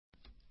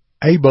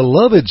A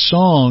beloved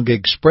song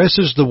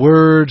expresses the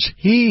words,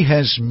 He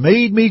has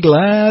made me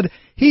glad,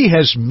 He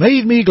has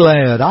made me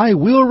glad, I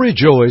will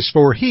rejoice,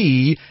 for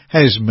He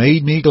has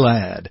made me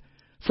glad.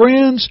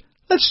 Friends,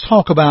 let's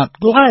talk about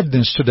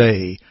gladness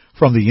today.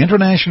 From the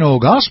International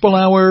Gospel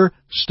Hour,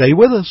 stay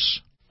with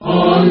us.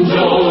 On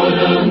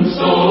Jordan's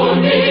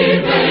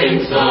stormy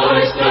banks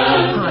I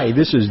stand. Hi,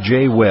 this is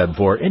Jay Webb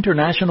for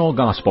International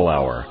Gospel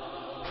Hour.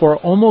 For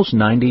almost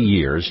 90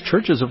 years,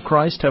 Churches of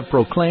Christ have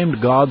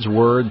proclaimed God's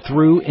Word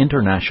through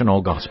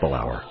International Gospel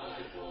Hour.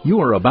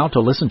 You are about to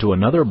listen to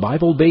another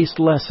Bible-based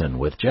lesson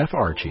with Jeff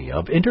Archie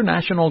of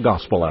International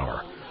Gospel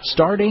Hour,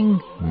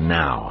 starting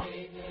now.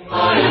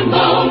 I am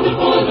bound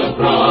for the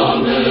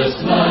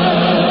promised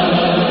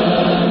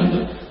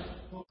land.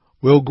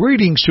 Well,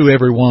 greetings to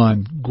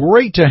everyone.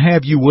 Great to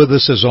have you with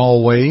us as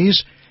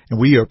always, and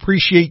we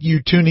appreciate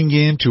you tuning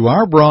in to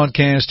our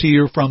broadcast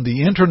here from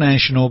the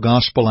International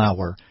Gospel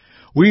Hour.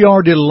 We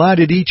are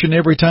delighted each and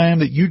every time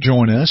that you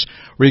join us.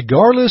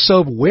 Regardless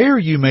of where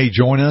you may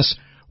join us,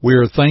 we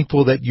are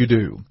thankful that you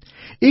do.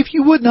 If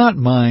you would not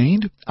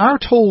mind, our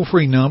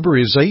toll-free number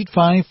is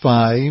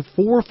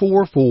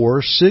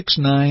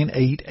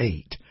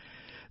 855-444-6988.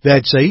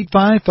 That's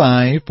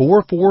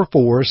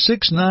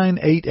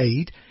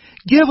 855-444-6988.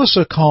 Give us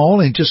a call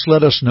and just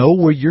let us know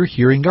where you're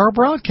hearing our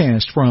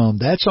broadcast from.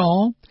 That's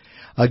all.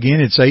 Again,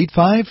 it's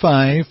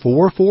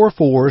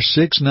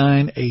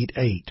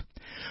 855-444-6988.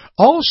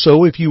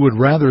 Also, if you would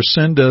rather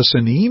send us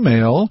an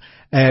email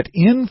at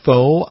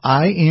info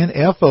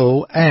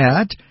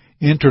at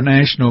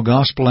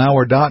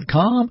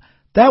internationalgospelhour.com,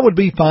 that would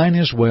be fine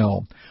as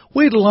well.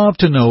 We'd love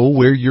to know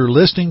where you're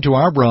listening to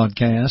our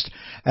broadcast,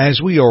 as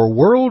we are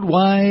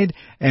worldwide,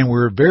 and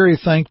we're very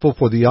thankful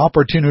for the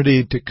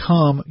opportunity to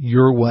come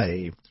your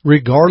way,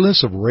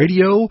 regardless of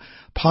radio,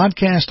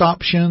 podcast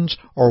options,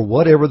 or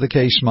whatever the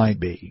case might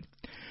be.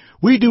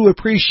 We do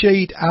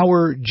appreciate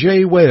our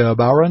Jay Webb,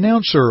 our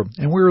announcer,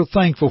 and we're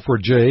thankful for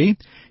Jay.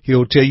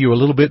 He'll tell you a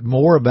little bit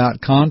more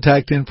about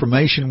contact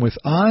information with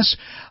us,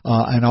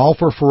 an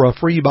offer for a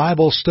free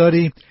Bible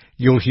study.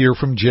 You'll hear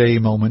from Jay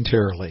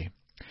momentarily.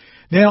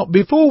 Now,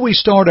 before we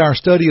start our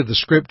study of the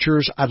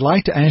Scriptures, I'd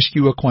like to ask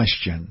you a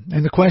question,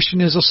 and the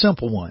question is a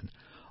simple one.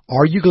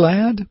 Are you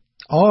glad?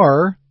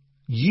 Are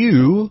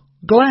you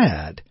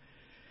glad?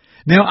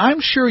 Now,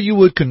 I'm sure you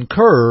would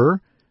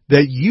concur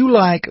that you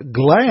like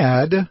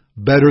glad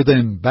better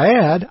than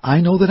bad.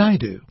 I know that I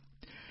do.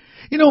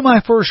 You know,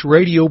 my first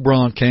radio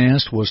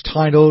broadcast was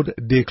titled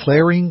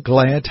Declaring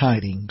Glad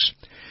Tidings.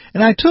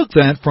 And I took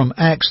that from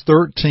Acts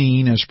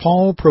 13 as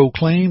Paul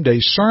proclaimed a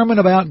sermon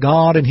about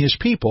God and His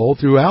people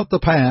throughout the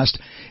past,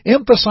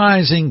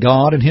 emphasizing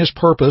God and His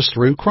purpose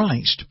through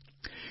Christ.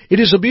 It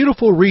is a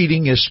beautiful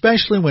reading,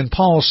 especially when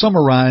Paul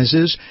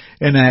summarizes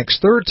in Acts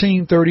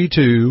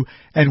 13:32,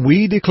 and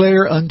we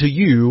declare unto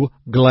you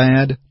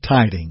glad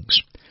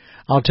tidings.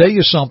 I'll tell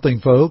you something,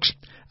 folks.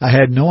 I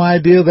had no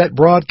idea that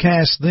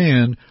broadcast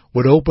then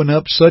would open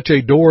up such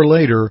a door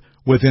later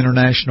with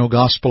International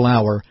Gospel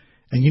Hour.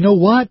 And you know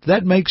what?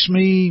 That makes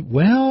me,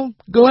 well,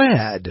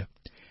 glad.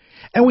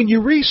 And when you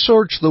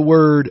research the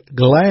word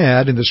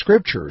glad in the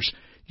Scriptures,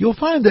 you'll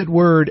find that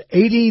word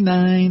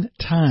 89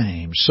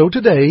 times. So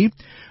today,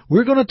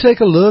 we're going to take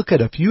a look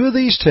at a few of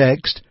these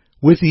texts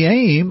with the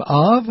aim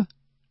of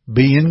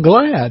being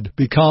glad,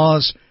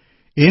 because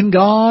in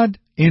God,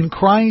 in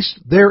Christ,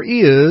 there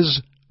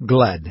is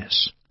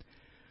gladness.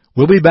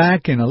 We'll be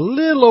back in a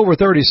little over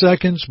 30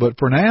 seconds, but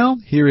for now,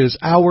 here is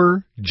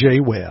our Jay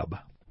Webb.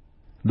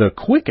 The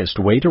quickest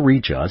way to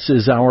reach us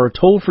is our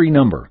toll-free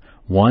number,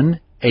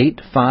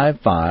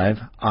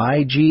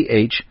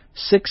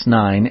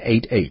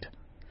 1-855-IGH-6988.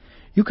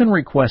 You can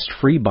request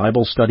free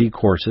Bible study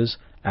courses,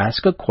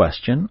 ask a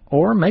question,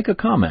 or make a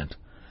comment.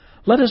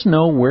 Let us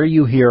know where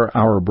you hear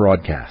our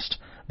broadcast.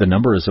 The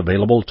number is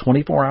available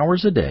 24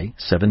 hours a day,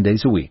 7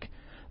 days a week.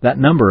 That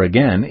number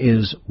again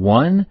is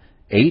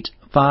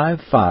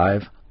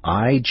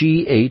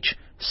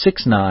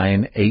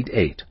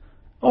 1-855-IGH-6988.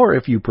 Or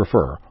if you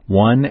prefer,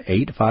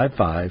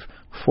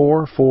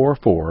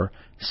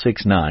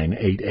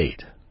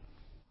 1-855-444-6988.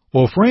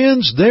 Well,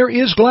 friends, there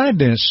is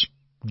gladness.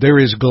 There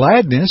is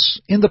gladness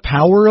in the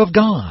power of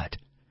God.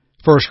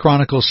 1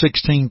 Chronicles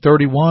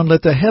 16:31,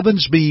 let the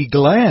heavens be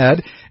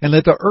glad, and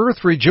let the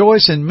earth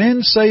rejoice, and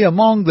men say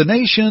among the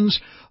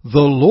nations, the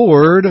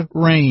Lord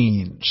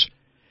reigns.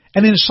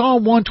 And in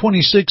Psalm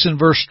 126 and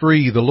verse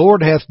 3, the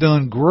Lord hath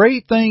done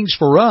great things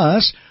for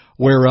us,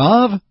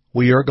 whereof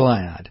we are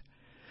glad.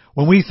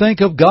 When we think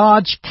of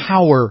God's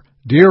power,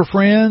 dear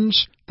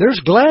friends,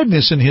 there's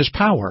gladness in His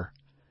power.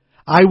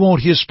 I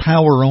want His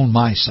power on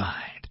my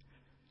side.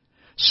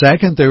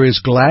 Second, there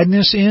is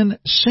gladness in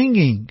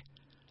singing.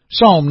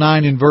 Psalm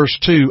 9 and verse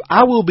 2,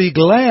 I will be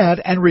glad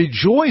and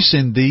rejoice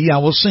in Thee. I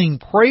will sing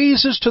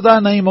praises to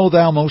Thy name, O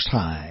Thou Most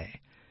High.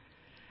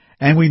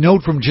 And we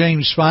note from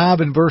James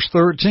 5 and verse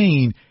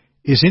 13,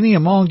 is any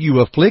among you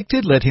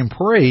afflicted? Let him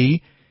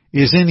pray.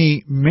 Is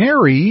any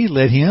merry?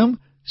 Let him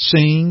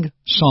sing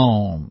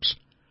psalms.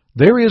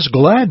 There is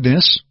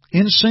gladness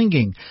in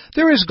singing.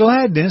 There is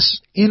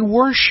gladness in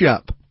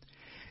worship.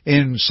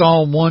 In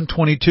Psalm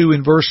 122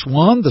 in verse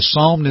 1, the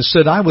psalmist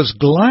said, I was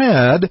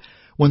glad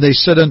when they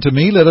said unto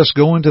me, let us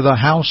go into the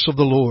house of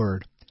the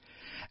Lord.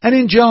 And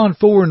in John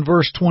 4 and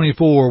verse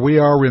 24, we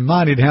are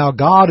reminded how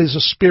God is a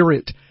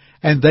spirit,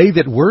 and they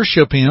that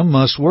worship Him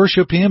must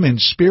worship Him in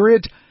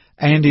spirit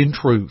and in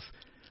truth.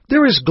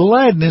 There is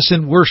gladness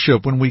in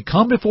worship when we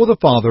come before the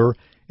Father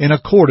in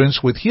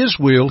accordance with His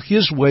will,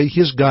 His way,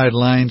 His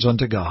guidelines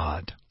unto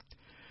God.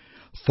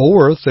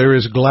 Fourth, there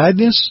is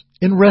gladness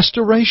in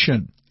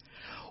restoration.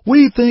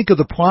 We think of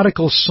the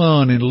prodigal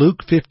son in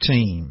Luke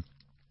 15,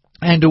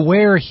 and to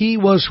where he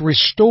was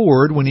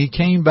restored when he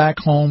came back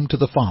home to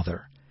the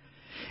Father.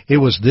 It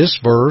was this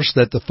verse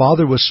that the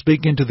father was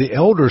speaking to the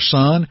elder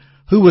son,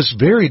 who was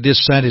very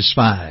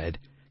dissatisfied.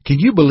 Can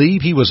you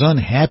believe he was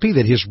unhappy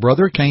that his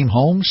brother came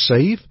home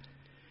safe?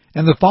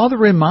 And the father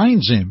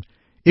reminds him,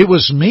 it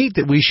was meet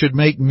that we should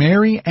make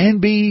merry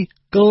and be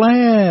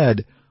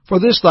glad. For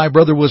this thy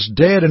brother was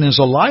dead and is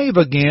alive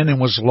again,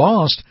 and was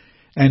lost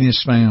and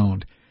is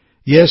found.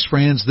 Yes,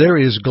 friends, there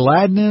is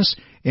gladness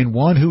in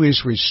one who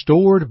is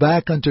restored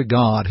back unto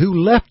God, who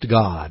left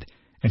God,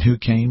 and who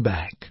came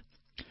back.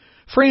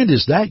 Friend,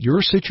 is that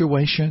your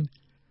situation?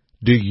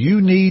 Do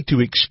you need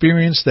to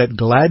experience that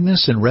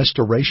gladness and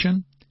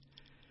restoration?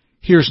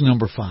 Here's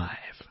number 5.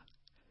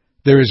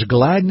 There is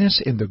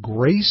gladness in the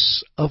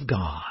grace of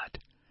God.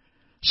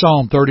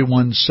 Psalm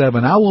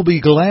 31:7, I will be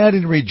glad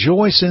and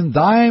rejoice in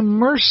thy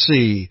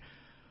mercy,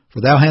 for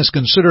thou hast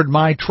considered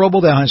my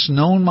trouble, thou hast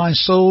known my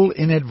soul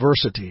in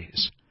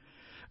adversities.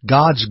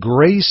 God's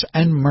grace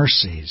and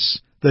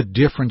mercies, the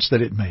difference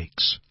that it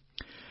makes.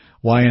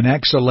 Why, in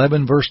Acts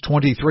 11, verse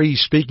 23,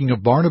 speaking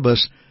of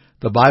Barnabas,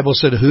 the Bible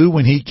said, who,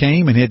 when he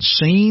came and had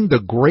seen the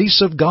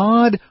grace of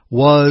God,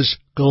 was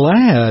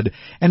glad,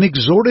 and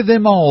exhorted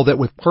them all that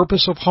with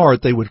purpose of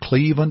heart they would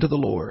cleave unto the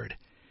Lord.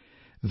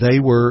 They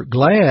were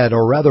glad,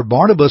 or rather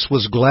Barnabas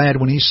was glad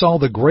when he saw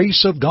the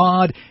grace of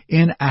God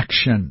in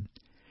action.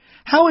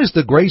 How is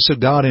the grace of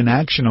God in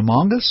action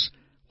among us?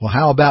 Well,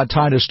 how about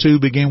Titus 2,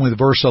 begin with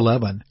verse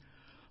 11?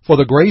 For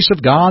the grace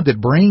of God that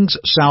brings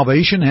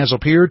salvation has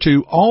appeared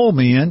to all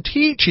men,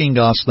 teaching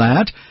us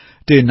that,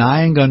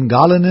 denying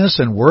ungodliness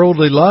and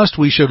worldly lust,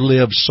 we should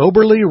live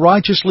soberly,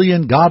 righteously,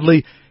 and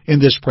godly in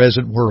this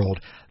present world.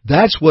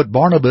 That's what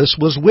Barnabas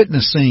was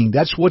witnessing.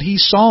 That's what he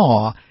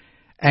saw,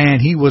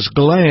 and he was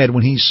glad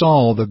when he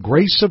saw the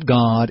grace of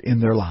God in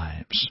their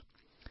lives.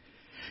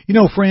 You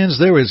know, friends,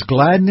 there is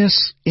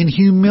gladness in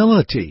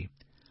humility.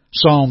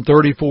 Psalm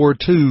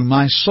 34:2,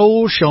 my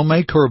soul shall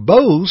make her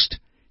boast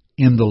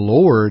in the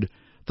Lord.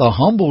 The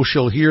humble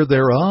shall hear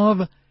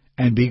thereof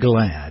and be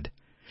glad.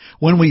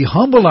 When we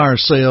humble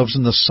ourselves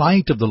in the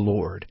sight of the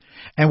Lord,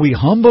 and we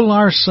humble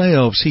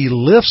ourselves, He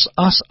lifts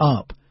us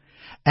up.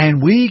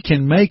 And we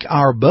can make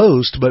our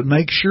boast, but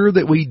make sure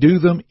that we do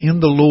them in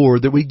the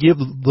Lord, that we give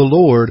the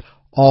Lord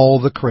all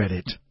the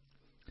credit.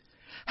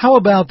 How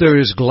about there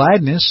is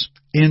gladness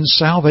in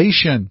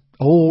salvation?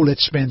 Oh,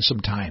 let's spend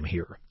some time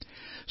here.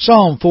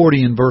 Psalm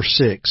 40 and verse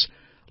 6,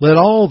 let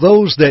all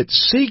those that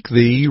seek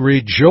Thee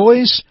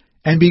rejoice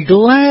and be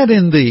glad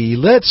in Thee.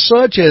 Let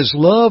such as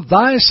love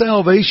Thy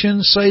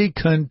salvation say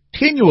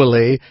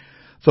continually,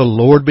 the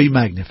Lord be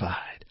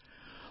magnified.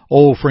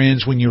 Oh,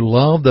 friends, when you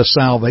love the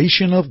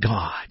salvation of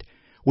God,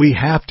 we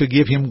have to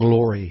give Him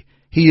glory.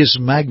 He is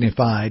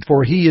magnified,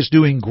 for He is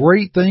doing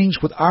great things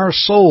with our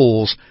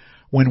souls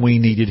when we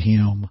needed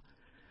Him.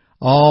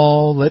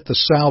 Oh, let the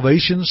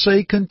salvation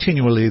say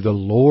continually, the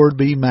Lord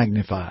be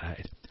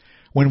magnified.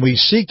 When we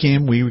seek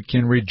Him, we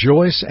can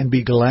rejoice and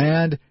be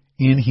glad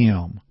in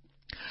Him.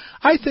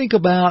 I think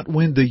about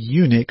when the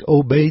eunuch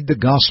obeyed the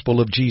gospel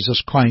of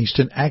Jesus Christ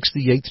in Acts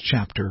the 8th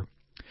chapter.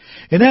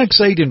 In Acts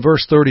 8 and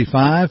verse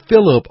 35,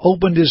 Philip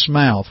opened his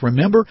mouth.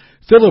 Remember,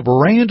 Philip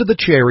ran to the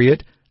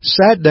chariot,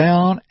 sat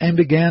down, and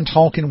began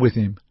talking with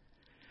him.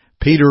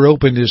 Peter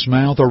opened his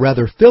mouth, or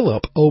rather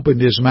Philip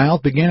opened his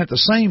mouth, began at the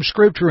same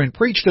scripture, and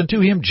preached unto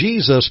him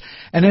Jesus.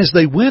 And as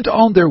they went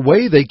on their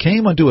way, they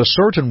came unto a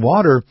certain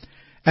water.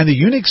 And the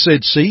eunuch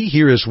said, see,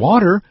 here is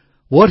water.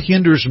 What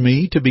hinders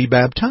me to be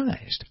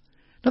baptized?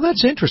 Now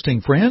that's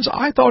interesting, friends.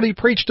 I thought he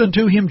preached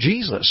unto him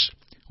Jesus.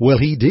 Well,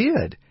 he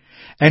did.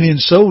 And in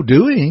so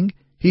doing,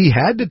 he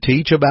had to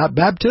teach about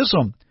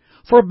baptism.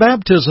 For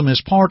baptism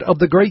is part of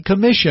the Great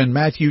Commission,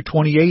 Matthew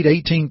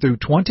 28:18 through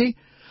 20,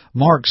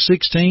 Mark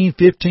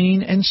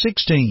 16:15 and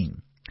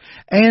 16.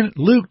 And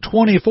Luke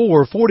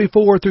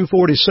 24:44 through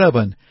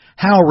 47,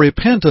 how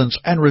repentance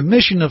and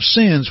remission of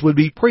sins would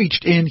be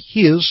preached in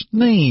His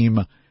name.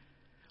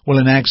 Well,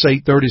 in Acts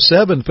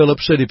 8:37, Philip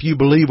said, if you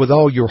believe with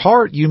all your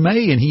heart, you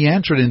may. And he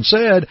answered and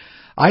said,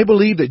 I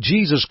believe that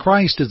Jesus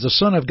Christ is the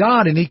Son of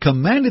God. And he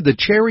commanded the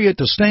chariot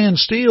to stand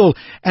still,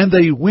 and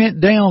they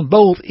went down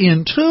both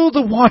into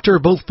the water,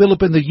 both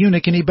Philip and the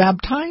eunuch, and he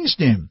baptized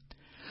him.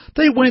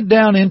 They went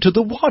down into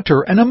the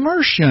water, an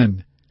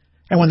immersion.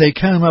 And when they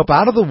came up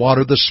out of the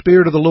water, the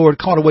Spirit of the Lord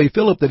caught away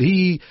Philip, that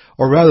he,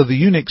 or rather the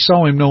eunuch,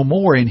 saw him no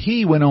more, and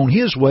he went on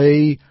his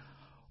way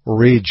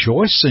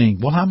rejoicing.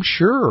 Well, I'm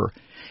sure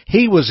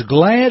He was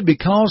glad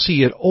because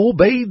he had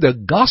obeyed the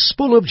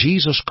gospel of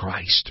Jesus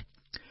Christ.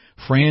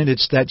 Friend,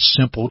 it's that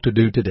simple to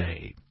do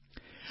today.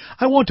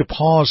 I want to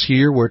pause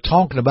here. We're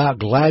talking about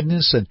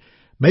gladness, and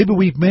maybe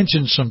we've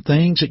mentioned some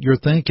things that you're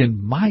thinking,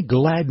 my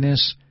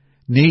gladness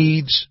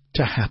needs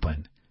to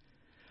happen.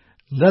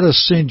 Let us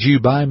send you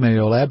by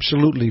mail,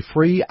 absolutely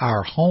free,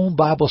 our home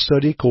Bible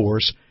study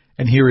course,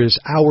 and here is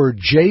our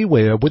J.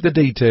 Webb with the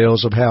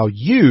details of how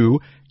you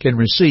can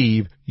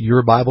receive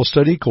your Bible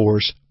study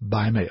course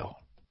by mail.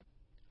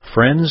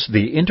 Friends,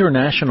 the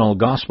International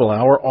Gospel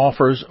Hour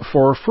offers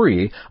for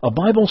free a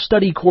Bible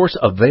study course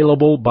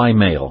available by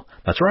mail.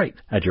 That's right.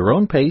 At your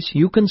own pace,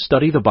 you can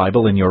study the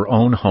Bible in your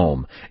own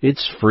home.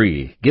 It's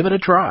free. Give it a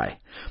try.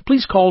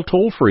 Please call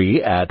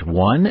toll-free at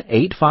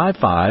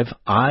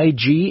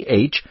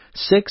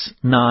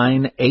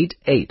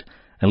 1-855-IGH-6988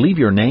 and leave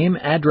your name,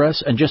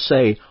 address, and just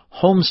say,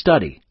 Home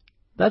Study.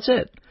 That's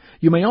it.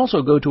 You may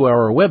also go to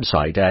our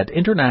website at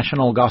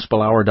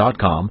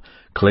internationalgospelhour.com,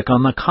 click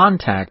on the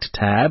Contact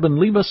tab, and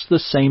leave us the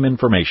same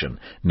information,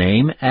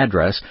 name,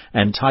 address,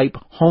 and type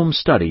Home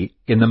Study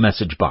in the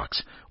message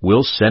box.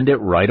 We'll send it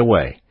right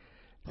away.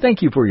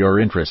 Thank you for your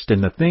interest in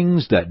the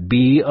things that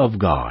be of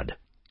God.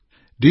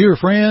 Dear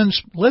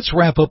friends, let's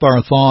wrap up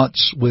our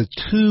thoughts with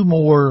two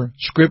more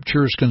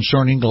scriptures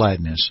concerning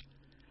gladness.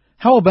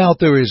 How about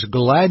there is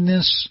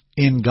gladness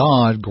in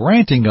God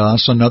granting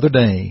us another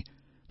day?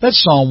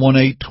 That's Psalm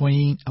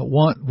 118,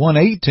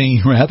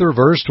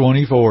 verse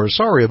 24.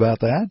 Sorry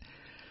about that.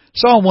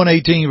 Psalm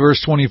 118, verse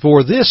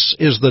 24, This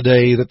is the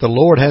day that the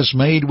Lord has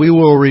made. We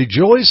will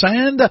rejoice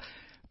and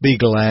be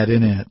glad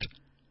in it.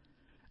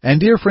 And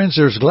dear friends,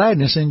 there's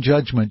gladness in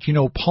judgment. You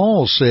know,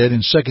 Paul said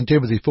in 2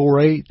 Timothy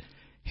 4:8,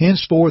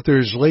 Henceforth there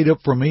is laid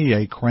up for me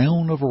a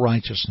crown of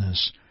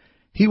righteousness.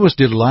 He was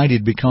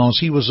delighted because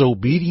he was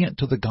obedient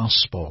to the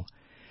gospel,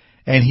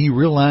 and he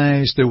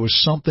realized there was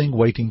something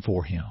waiting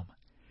for him.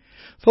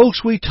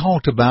 Folks, we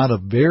talked about a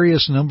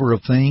various number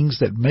of things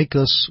that make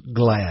us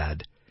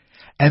glad,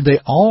 and they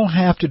all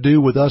have to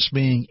do with us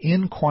being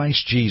in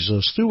Christ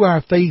Jesus, through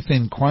our faith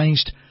in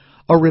Christ,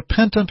 a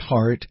repentant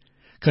heart,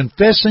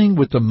 confessing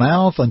with the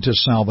mouth unto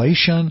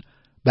salvation,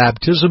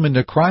 baptism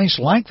into Christ,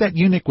 like that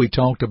eunuch we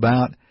talked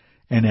about,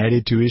 and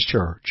added to his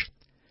church.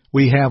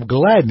 We have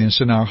gladness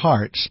in our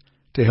hearts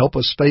to help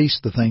us face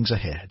the things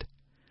ahead.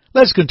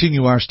 Let's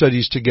continue our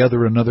studies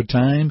together another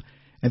time,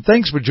 and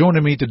thanks for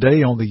joining me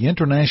today on the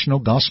International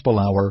Gospel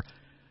Hour.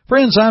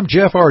 Friends, I'm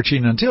Jeff Archie,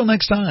 and until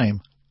next time,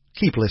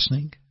 keep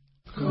listening.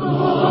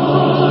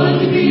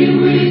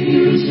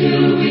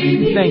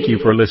 Thank you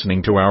for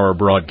listening to our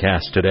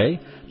broadcast today.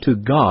 To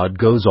God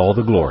goes all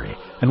the glory,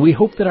 and we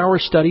hope that our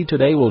study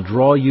today will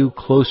draw you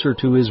closer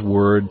to His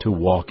Word to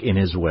walk in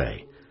His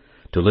way.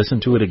 To listen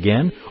to it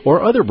again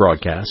or other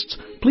broadcasts,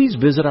 please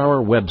visit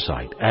our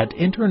website at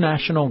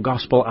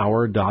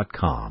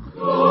internationalgospelhour.com.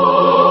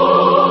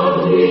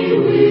 God be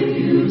with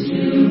you.